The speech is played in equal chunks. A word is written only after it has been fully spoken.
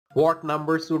What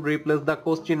number should replace the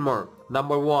question mark?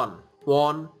 Number 1,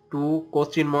 1, 2,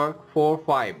 question mark, 4,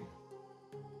 5.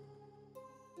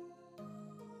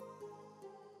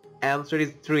 Answer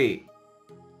is 3.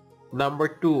 Number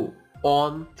 2,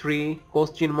 on, 3,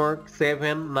 question mark,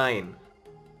 7, 9.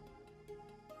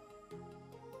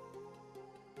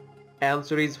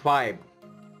 Answer is 5.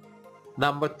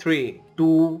 Number 3,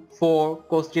 2, 4,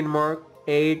 question mark,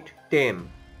 8, 10.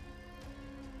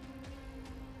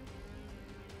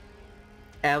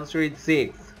 Answer is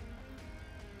 6.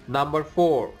 Number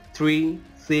 4, 3,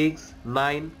 6,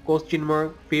 9, question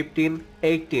mark, 15,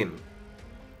 18.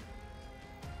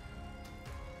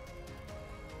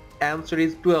 Answer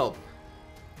is 12.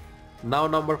 Now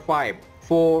number 5,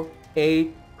 4,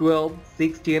 8, 12,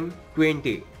 16,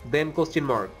 20, then question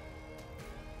mark.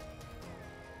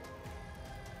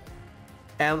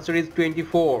 Answer is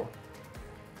 24.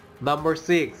 Number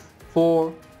 6,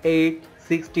 4, 8,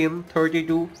 16,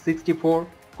 32, 64,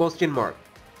 question mark.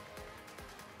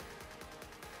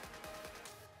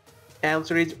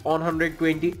 Answer is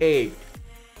 128.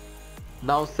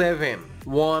 Now 7,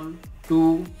 1,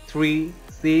 2, 3,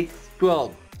 6,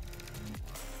 12.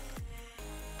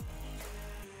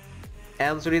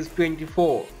 Answer is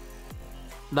 24.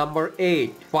 Number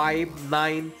 8, 5,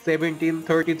 9, 17,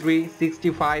 33,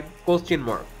 65, question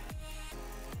mark.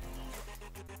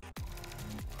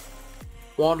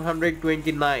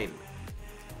 129.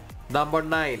 Number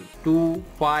 9, 2,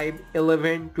 5,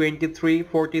 11, 23,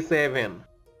 47.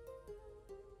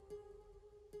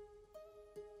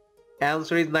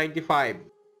 Answer is 95.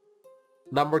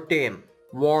 Number 10,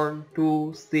 1,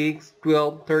 2, 6,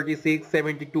 12, 36,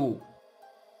 72.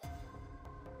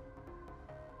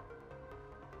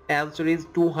 Answer is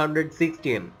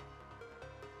 216.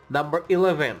 Number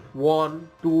 11, 1,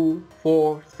 2,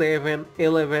 4, 7,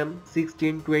 11,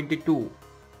 16, 22.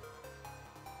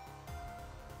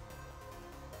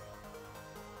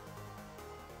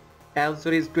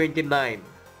 Answer is 29.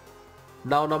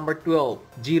 Now number 12,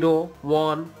 0,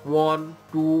 1, 1,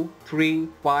 2, 3,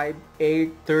 5,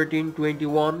 8, 13,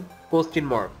 21, question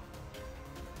mark.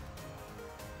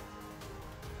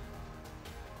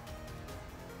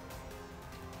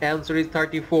 Answer is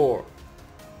 34.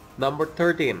 Number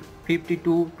 13,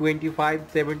 52, 25,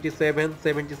 77,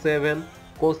 77,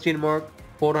 question mark,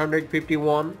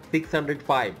 451,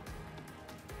 605.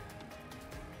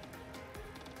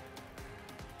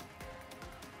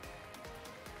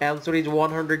 Answer is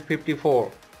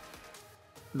 154.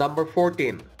 Number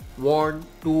 14, 1,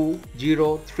 2,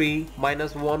 0, 3,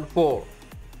 minus 1, 4.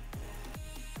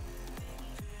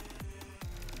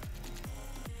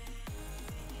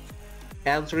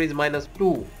 Answer is minus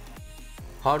 2.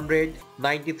 100,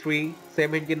 93,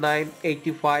 79,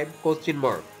 85, question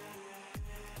mark.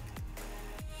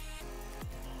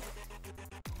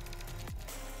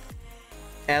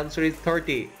 Answer is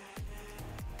 30.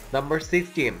 Number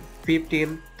 16,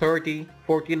 15, 30,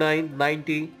 49,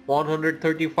 90,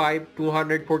 135,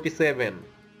 247.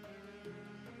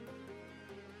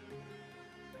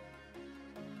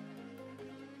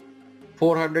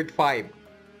 $405.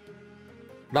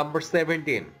 Number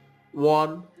 17,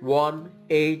 1, 1,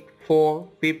 8, 4,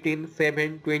 15,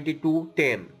 7, 22,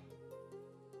 10.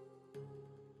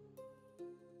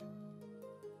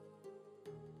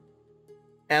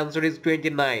 Answer is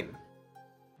 29.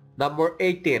 Number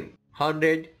 18,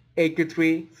 100,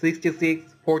 83,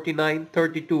 66, 49,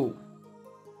 32.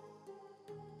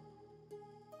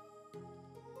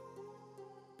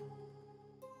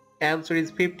 Answer is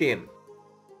 15.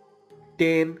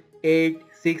 10, 8,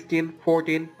 16,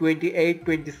 14, 28,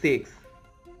 26.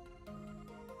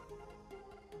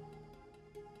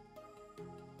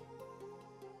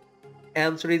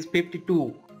 Answer is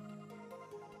 52.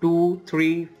 2,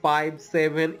 3, 5,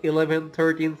 7, 11,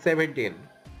 13, 17.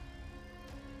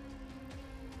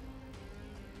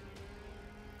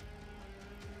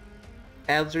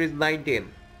 Answer is 19.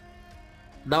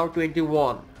 Now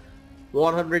 21.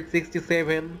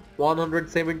 167,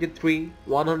 173,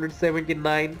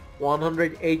 179,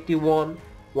 181,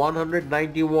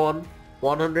 191,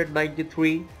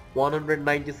 193,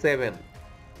 197.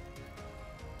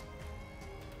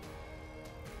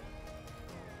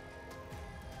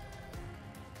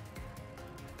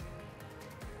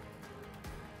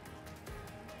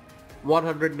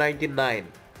 $199,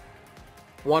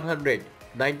 100,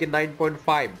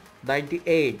 99.5,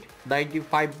 98,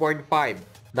 95.5,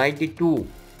 92,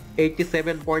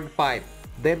 87.5,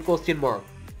 then question mark.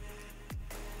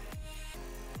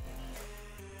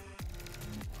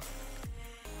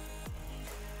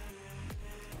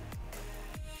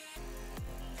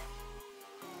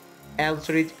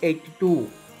 Answer is 82,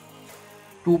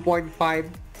 2.5,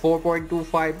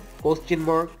 4.25, question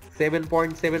mark,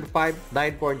 7.75,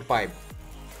 9.5.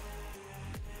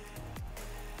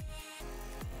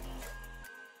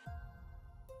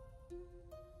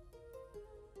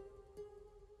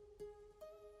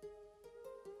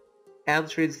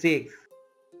 Answer is 6.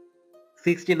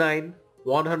 69,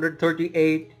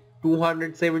 138,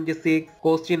 276,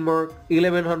 question mark,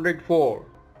 1104.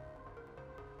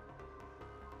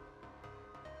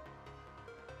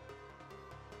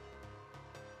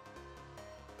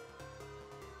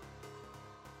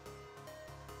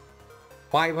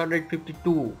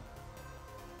 $552,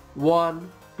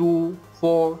 1, 2,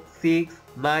 4, 6,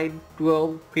 9,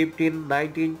 12, 15,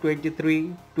 19,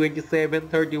 23, 27,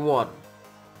 31.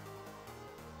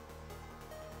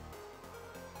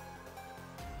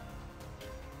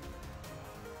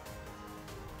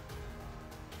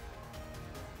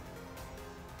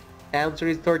 Answer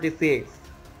is 36.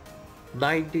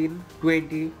 19,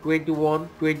 20, 21,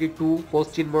 22,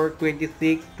 question mark,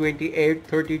 26, 28,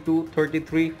 32,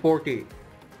 33, 40.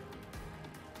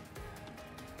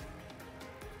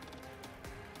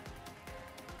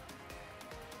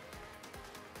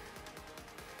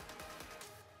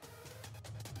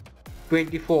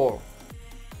 $24.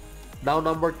 Now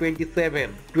number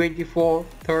 27, 24,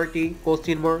 30,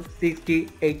 question mark, 60,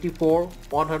 84,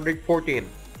 114.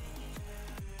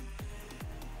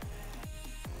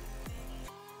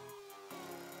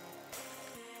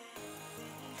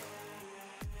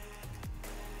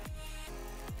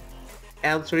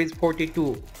 Answer is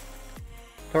 42.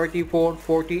 34,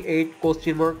 48,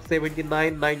 question mark,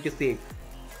 79, 96.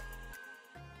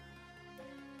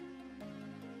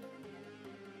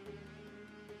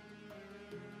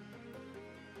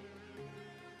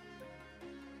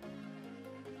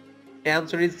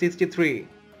 Answer is 63.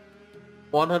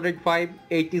 105,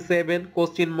 87,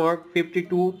 question mark,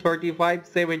 52, 35,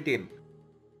 17.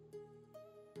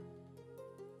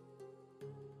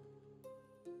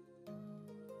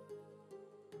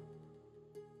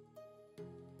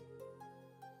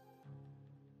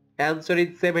 Answer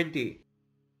is 70.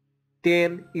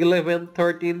 10, 11,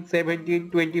 13, 17,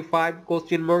 25,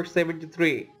 question mark,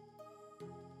 73.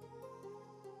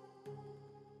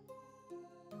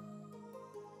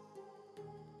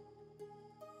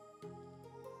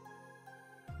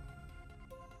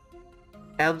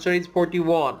 Answer is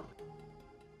 41.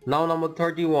 Now number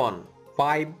 31.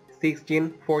 5,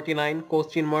 16, 49,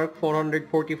 question mark,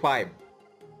 445.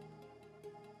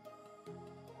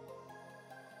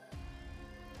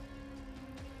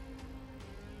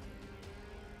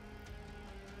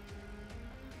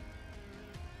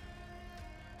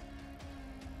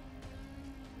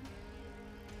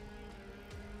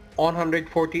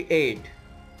 $148.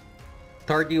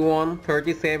 31,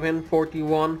 37,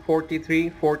 41, 43,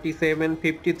 47,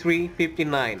 53,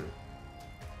 59.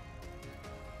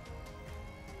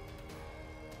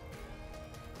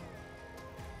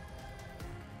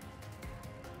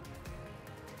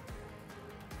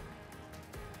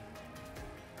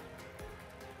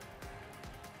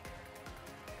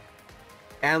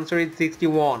 Answer is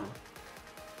 61.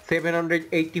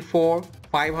 784,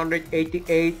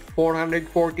 588,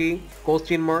 440,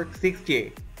 question mark,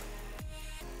 60.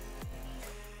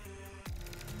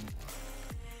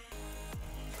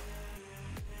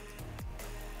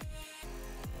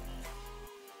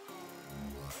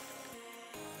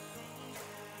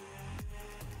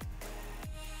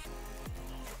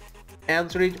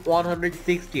 Answer is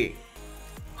 160.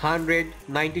 100,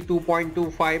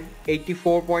 92.25,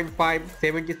 84.5,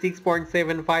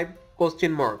 76.75,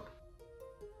 question mark.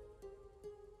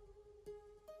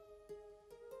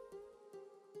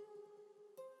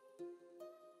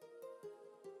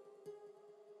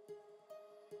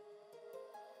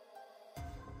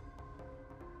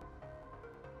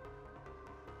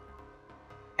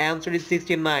 Answer is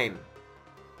 69.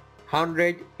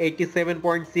 100,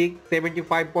 87.6,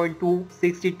 75.2,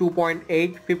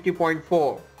 62.8,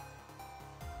 50.4.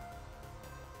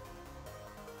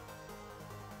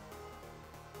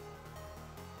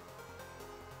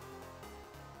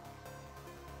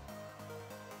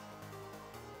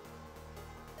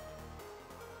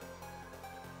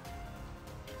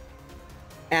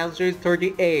 Answer is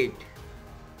 38.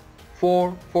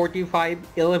 4, 45,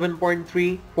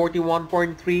 11.3,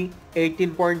 41.3,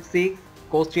 18.6,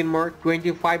 question mark,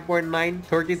 25.9,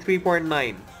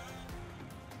 33.9.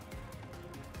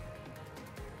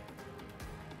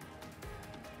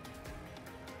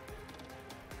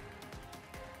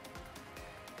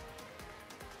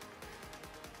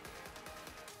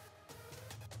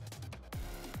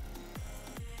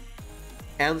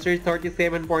 Answer is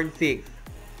 37.6.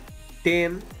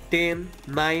 10, 10,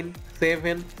 9,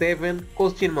 7 7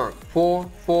 question mark 4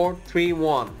 4 3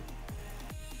 1.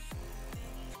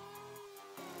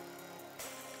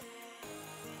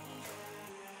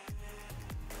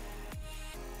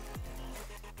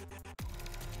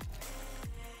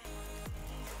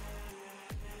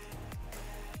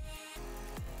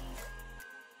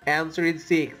 Answer is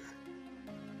 6.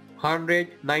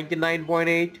 100,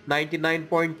 99.8,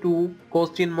 99.2,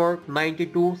 question mark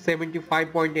 92,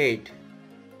 75.8.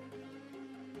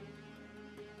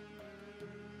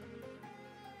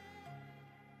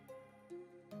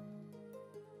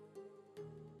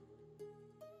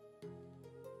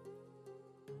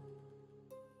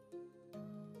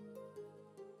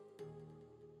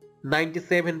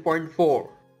 $97.4,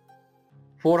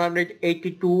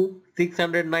 482,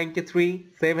 693,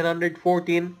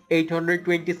 714,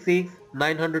 826,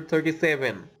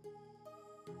 937.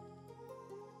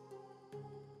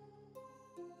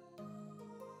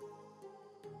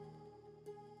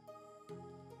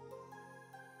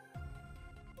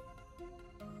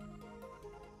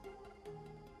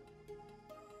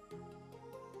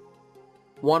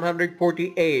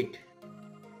 $148,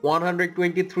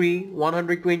 123,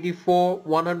 124,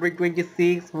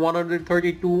 126,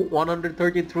 132,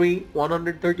 133,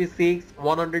 136,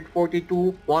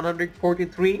 142,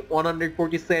 143,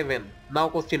 147. Now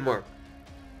question mark.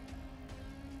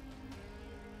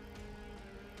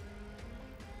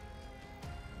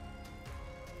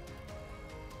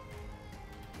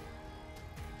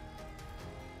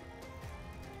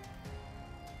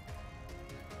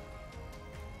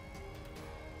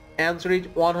 Answer is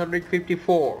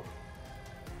 154.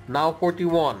 Now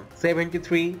 41,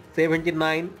 73,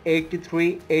 79,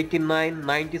 83, 89,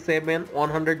 97,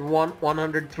 101,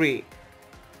 103.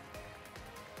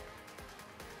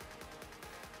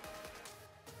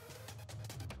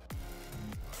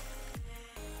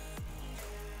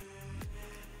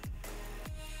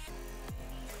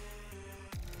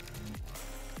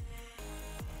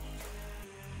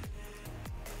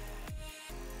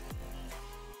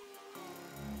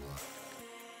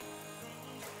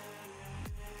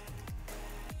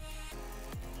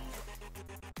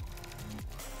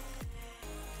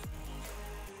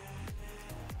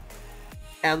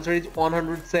 Answer is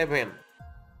 107.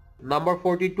 Number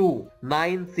 42,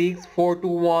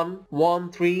 96421,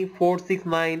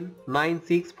 13469,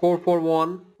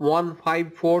 96441,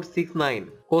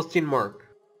 15469. Question mark.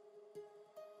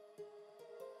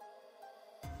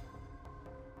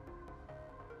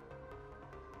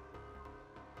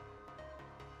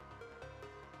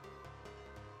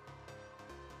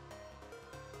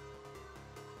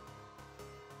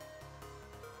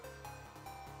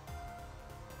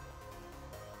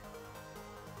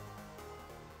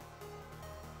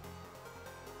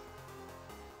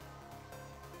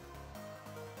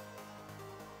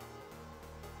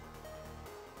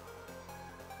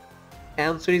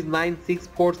 Answer is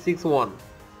 96461.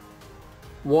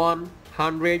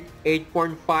 100,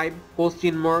 8.5,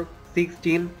 question mark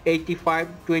 16, 85,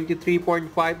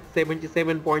 23.5,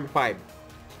 77.5.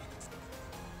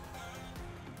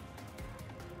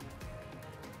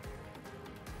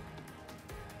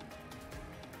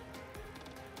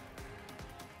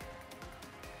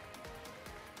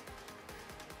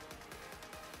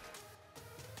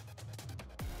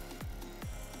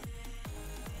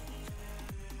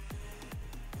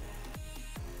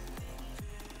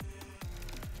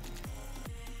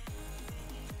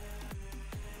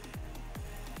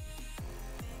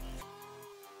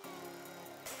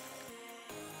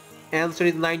 Answer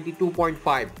is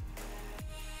 92.5.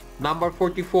 Number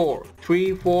 44,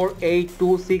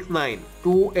 348269,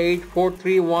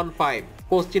 284315,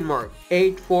 question mark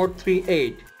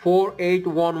 8438,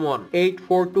 4811,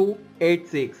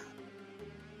 84286.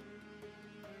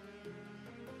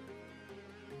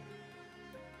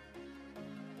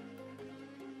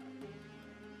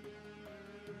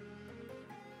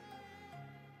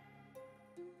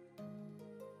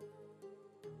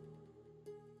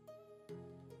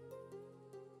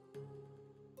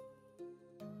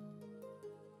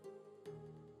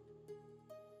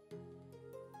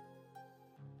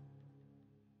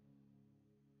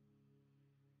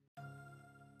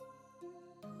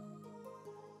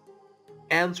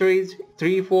 Answer is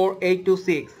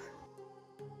 34826.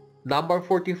 Number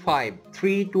 45,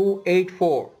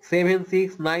 3284,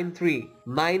 7693,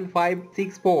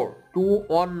 9564,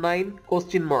 219,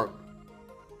 question mark.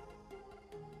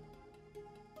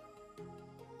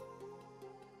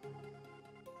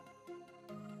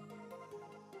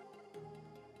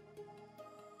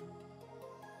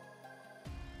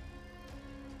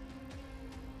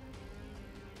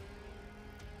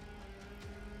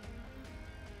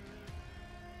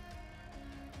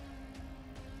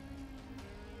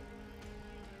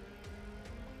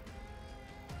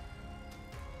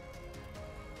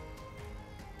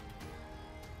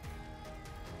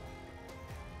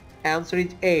 Answer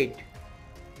is 8.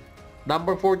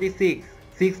 Number 46.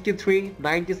 63,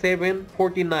 97,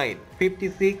 49,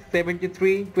 56,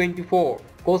 73, 24.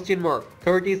 Question mark.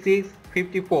 36,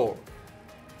 54.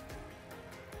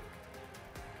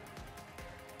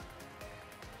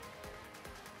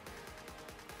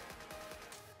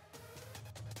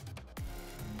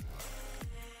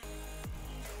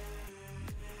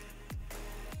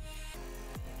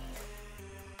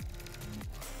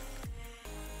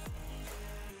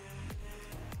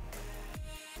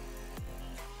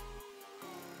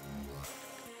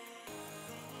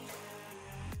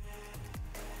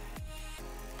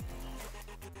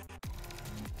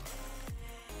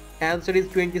 Answer is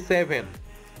 27.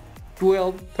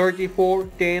 12, 34,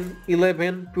 10,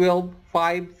 11, 12,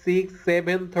 5, 6,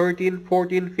 7, 13,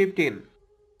 14, 15.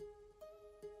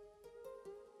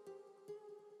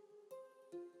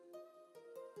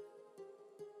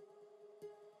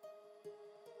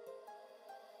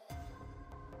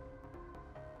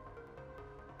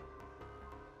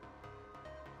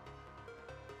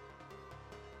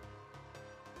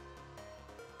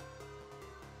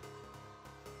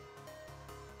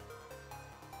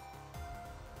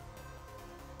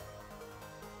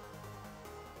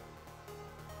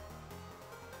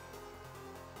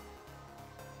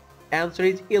 Answer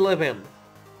is 11.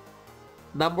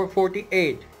 Number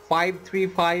 48.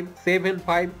 535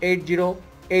 7580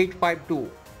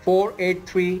 852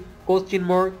 483 question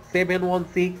mark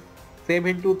 716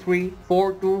 723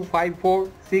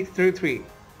 4254 633.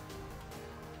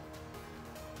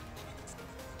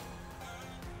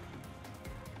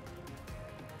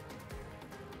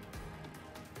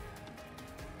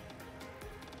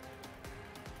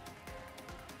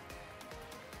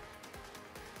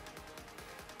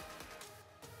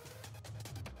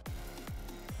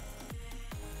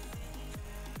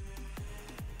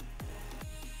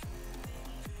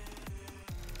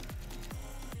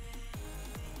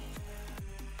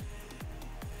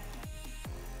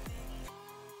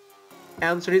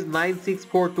 Answer is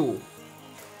 9642.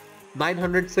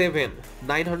 907,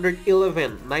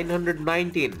 911,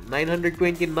 919,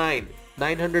 929,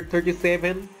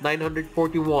 937,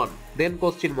 941. Then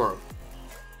question mark.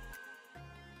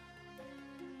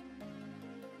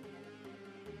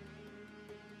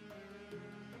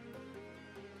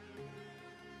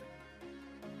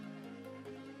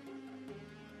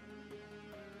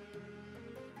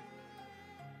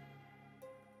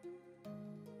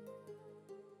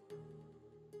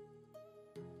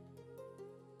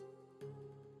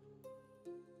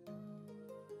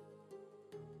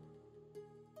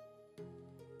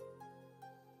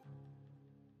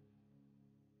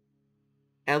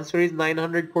 Answer is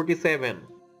 947.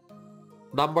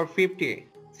 Number 50.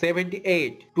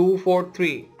 78,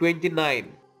 243,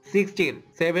 29, 16,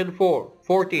 74,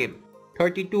 14,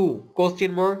 32,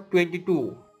 question mark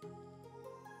 22.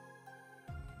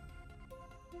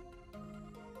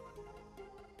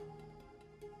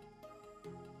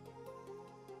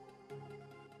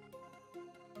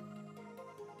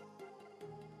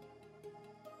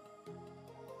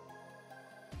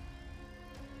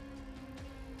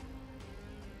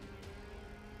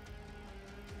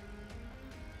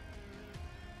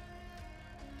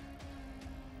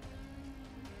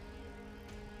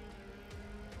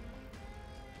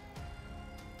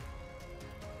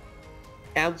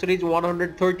 Answer is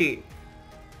 130.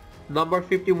 Number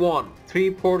 51.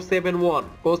 3471,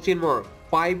 question mark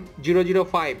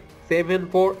 5005,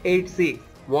 7486,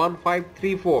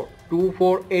 1534,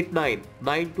 2489,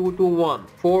 9221,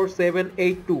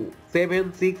 4782,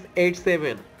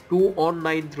 7687,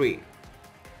 2193.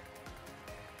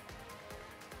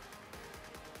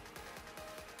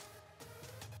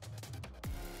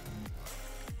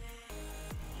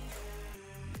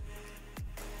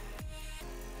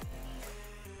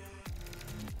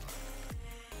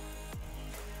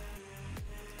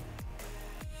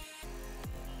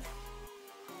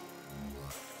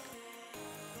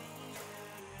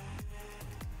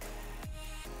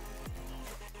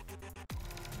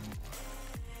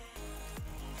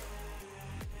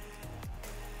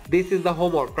 This is the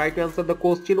homework. Try to answer the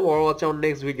question or watch our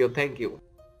next video. Thank you.